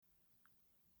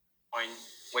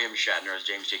William Shatner as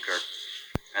James T. Kirk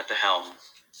at the helm,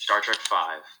 Star Trek V,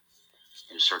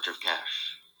 In Search of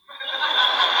Cash.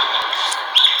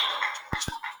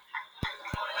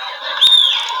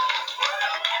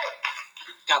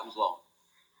 Captain's Log.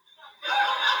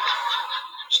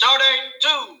 Stardate 2,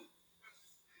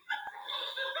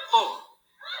 4,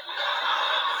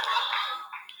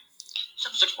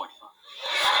 6.5.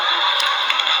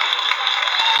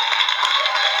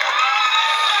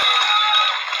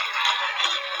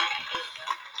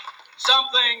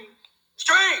 Something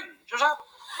strange has happened.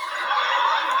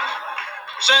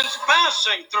 Since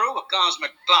passing through a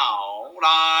cosmic cloud,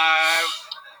 I've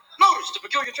noticed a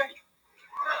peculiar change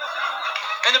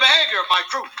in the behavior of my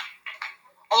crew,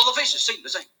 although the faces seem the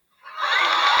same.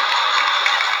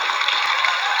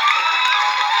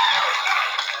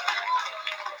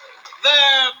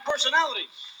 Their personalities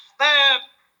have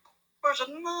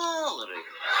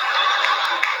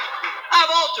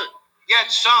altered,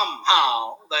 yet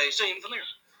somehow they seem familiar.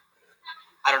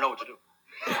 I don't know what to do.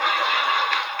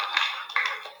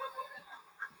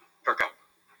 Kirk out.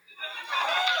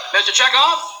 Mr.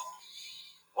 Chekhov,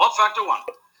 what factor 1?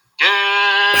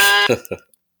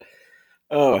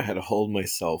 Oh, I had to hold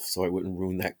myself so I wouldn't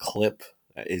ruin that clip.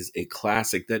 That is a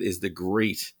classic. That is the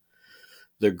greatest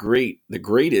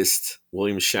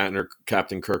William Shatner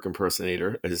Captain Kirk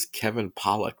impersonator is Kevin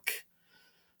Pollak.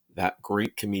 That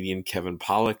great comedian Kevin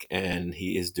Pollak, and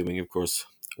he is doing, of course,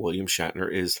 William Shatner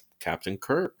is Captain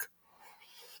Kirk.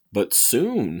 But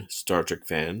soon, Star Trek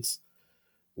fans,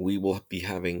 we will be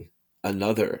having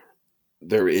another.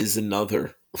 There is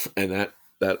another, and that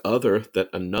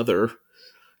another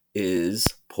is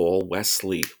Paul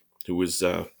Wesley, who was,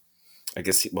 I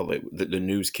guess, the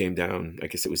news came down, I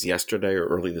guess it was yesterday or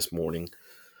early this morning,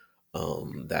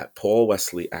 that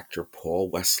actor Paul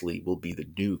Wesley will be the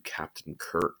new Captain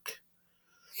Kirk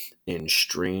in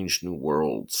Strange New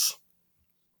Worlds.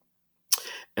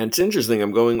 And it's interesting,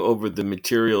 I'm going over the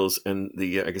materials and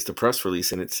the press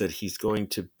release, and it said he's going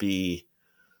to be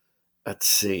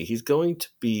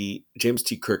James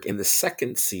T. Kirk in the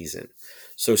second season.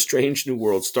 So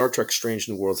Star Trek Strange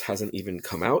New Worlds hasn't even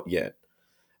come out yet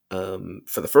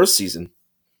for the first season.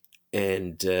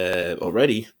 And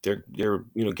already they're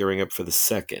gearing up for the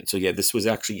second. So yeah, this was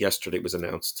actually yesterday it was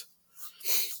announced.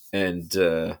 And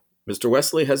Mr.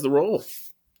 Wesley has the role.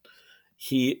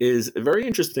 He is a very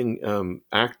interesting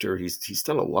actor. He's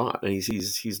done a lot, and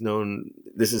he's known.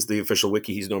 This is the official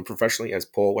wiki. He's known professionally as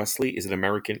Paul Wesley. Is an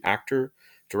American actor,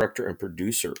 director, and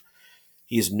producer.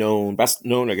 He is best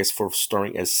known, I guess, for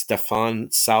starring as Stefan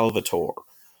Salvatore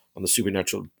on the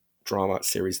supernatural drama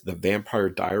series The Vampire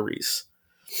Diaries,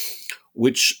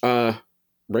 which ran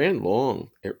long.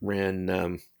 It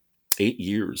ran 8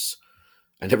 years.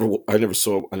 I never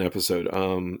saw an episode.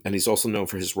 And he's also known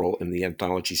for his role in the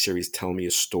anthology series Tell Me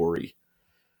a Story,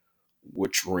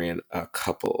 which ran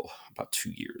about 2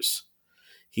 years.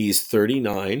 He's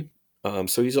 39,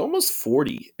 so he's almost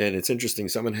 40. And it's interesting.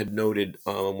 Someone had noted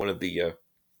on one of the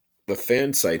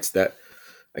fan sites that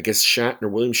I guess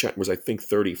William Shatner was, I think,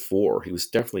 34. He was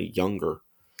definitely younger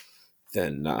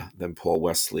than Paul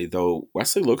Wesley, though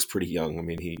Wesley looks pretty young. I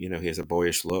mean, he has a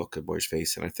boyish look, a boyish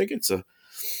face, and I think it's a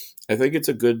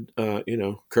good,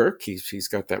 Kirk. He's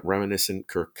got that reminiscent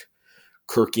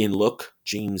Kirkian look,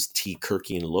 James T.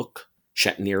 Kirkian look,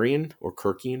 Shatnerian or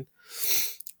Kirkian.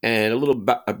 And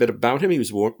a bit about him. He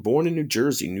was born in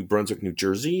New Brunswick, New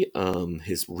Jersey.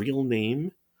 His real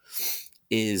name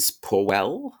is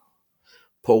Powell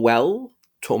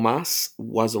Tomas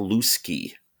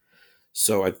Wazalewski.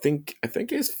 So I think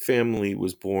his family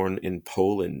was born in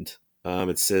Poland.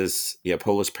 It says,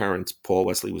 Polish parents. Paul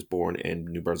Wesley was born in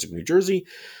New Brunswick, New Jersey,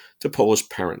 to Polish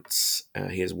parents.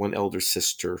 He has one elder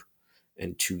sister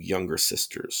and 2 younger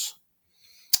sisters.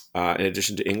 In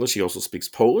addition to English, he also speaks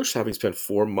Polish, having spent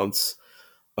 4 months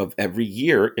of every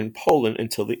year in Poland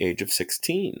until the age of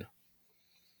 16.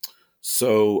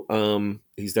 So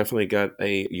he's definitely got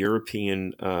a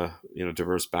European,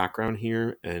 diverse background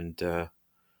here, and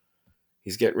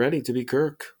he's getting ready to be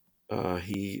Kirk.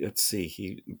 He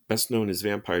best known as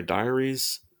Vampire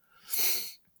Diaries.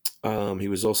 He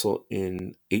was also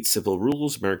in 8 Civil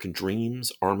Rules, American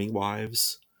Dreams, Army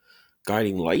Wives,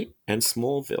 Guiding Light, and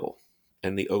Smallville,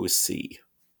 and the OC.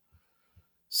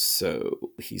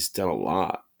 So he's done a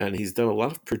lot, and he's done a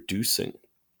lot of producing,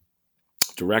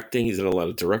 directing. He's done a lot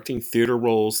of directing, theater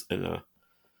roles, and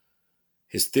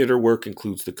his theater work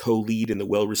includes the co-lead in the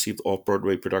well-received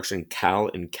off-Broadway production Cal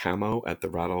and Camo at the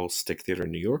Rattlestick Theater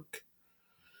in New York.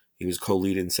 He was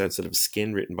co-lead in Sensitive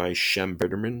Skin, written by Shem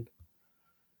Bitterman.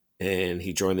 And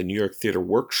he joined the New York Theater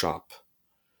Workshop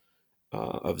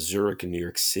of Zurich and New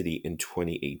York City in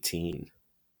 2018.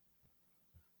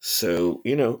 So,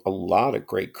 a lot of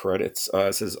great credits.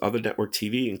 It says other network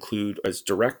TV as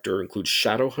director include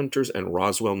Shadowhunters and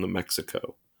Roswell, New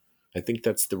Mexico. I think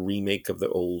that's the remake of the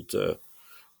old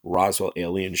Roswell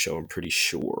Alien show, I'm pretty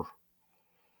sure.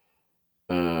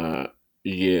 Uh,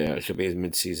 yeah, it should be a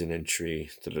mid-season entry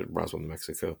to the Roswell, New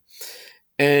Mexico.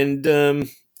 And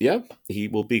yeah, he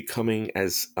will be coming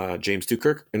as James T.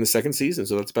 Kirk in the second season.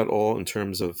 So that's about all in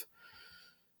terms of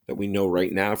that we know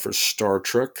right now for Star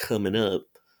Trek coming up.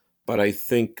 But I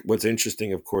think what's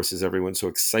interesting, of course, is everyone's so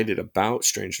excited about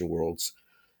Strange New Worlds.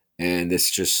 And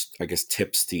this just, I guess,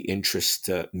 tips the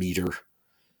interest meter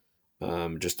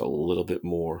just a little bit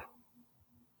more.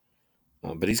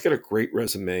 But he's got a great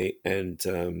resume, and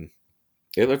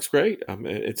it looks great.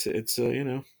 It's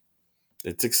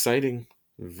exciting,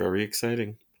 very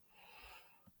exciting.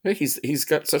 Yeah, he's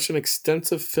got such an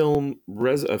extensive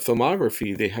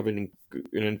filmography. They have an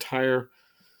entire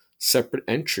separate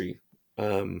entry.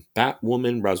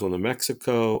 Batwoman, Roswell, New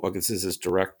Mexico. I guess this is his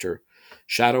director.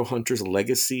 Shadowhunters,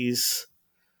 Legacies,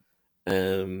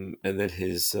 and then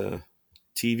his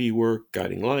TV work,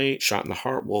 Guiding Light, Shot in the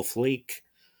Heart, Wolf Lake,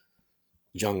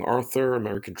 Young Arthur,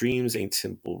 American Dreams, Eight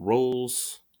Simple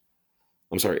Rules,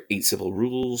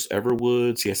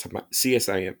 Everwood,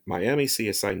 CSI Miami,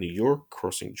 CSI New York,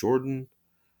 Crossing Jordan,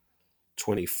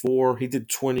 24. He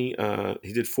did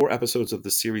 4 episodes of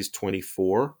the series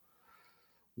 24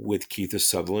 with Keith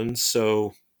Sutherland.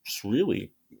 So it's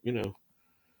really,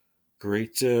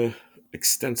 great,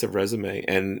 extensive resume.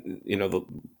 And, the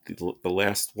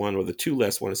last one, or the two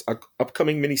last ones,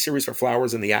 upcoming miniseries for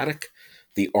Flowers in the Attic,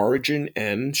 The Origin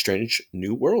and Strange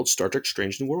New Worlds, Star Trek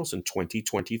Strange New Worlds in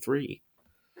 2023.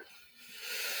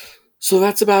 So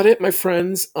that's about it, my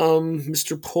friends.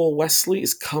 Mr. Paul Wesley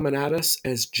is coming at us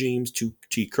as James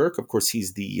T. Kirk. Of course,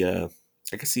 he's the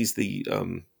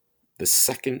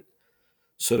second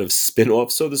sort of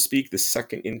spin-off, so to speak, the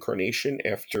second incarnation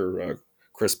after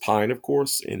Chris Pine, of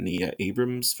course, in the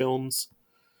Abrams films.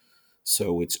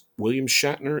 So it's William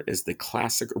Shatner as the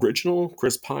classic original,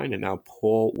 Chris Pine, and now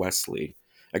Paul Wesley.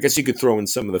 I guess you could throw in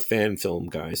some of the fan film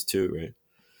guys too, right?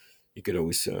 You could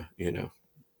always,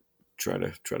 try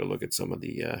to look at some of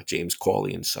the James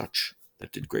Cawley and such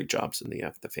that did great jobs in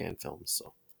the fan films.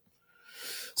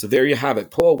 So there you have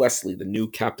it, Paul Wesley, the new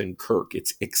Captain Kirk.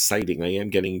 It's exciting. I am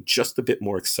getting just a bit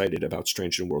more excited about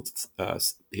Strange New Worlds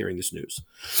hearing this news.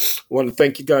 I want to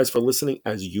thank you guys for listening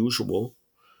as usual.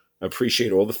 I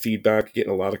appreciate all the feedback,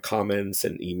 getting a lot of comments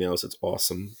and emails. It's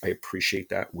awesome. I appreciate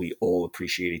that. We all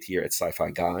appreciate it here at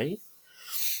Sci-Fi Guy.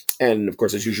 And of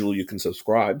course, as usual, you can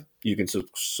subscribe. You can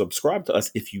subscribe to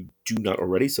us if you do not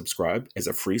already subscribe as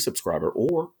a free subscriber,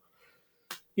 or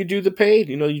you do the paid.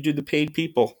 You do the paid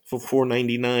people for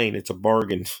 $4.99. It's a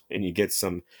bargain, and you get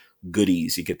some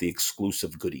goodies. You get the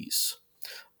exclusive goodies.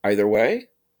 Either way,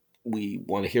 we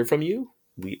want to hear from you.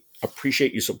 We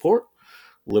appreciate your support.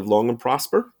 Live long and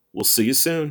prosper. We'll see you soon.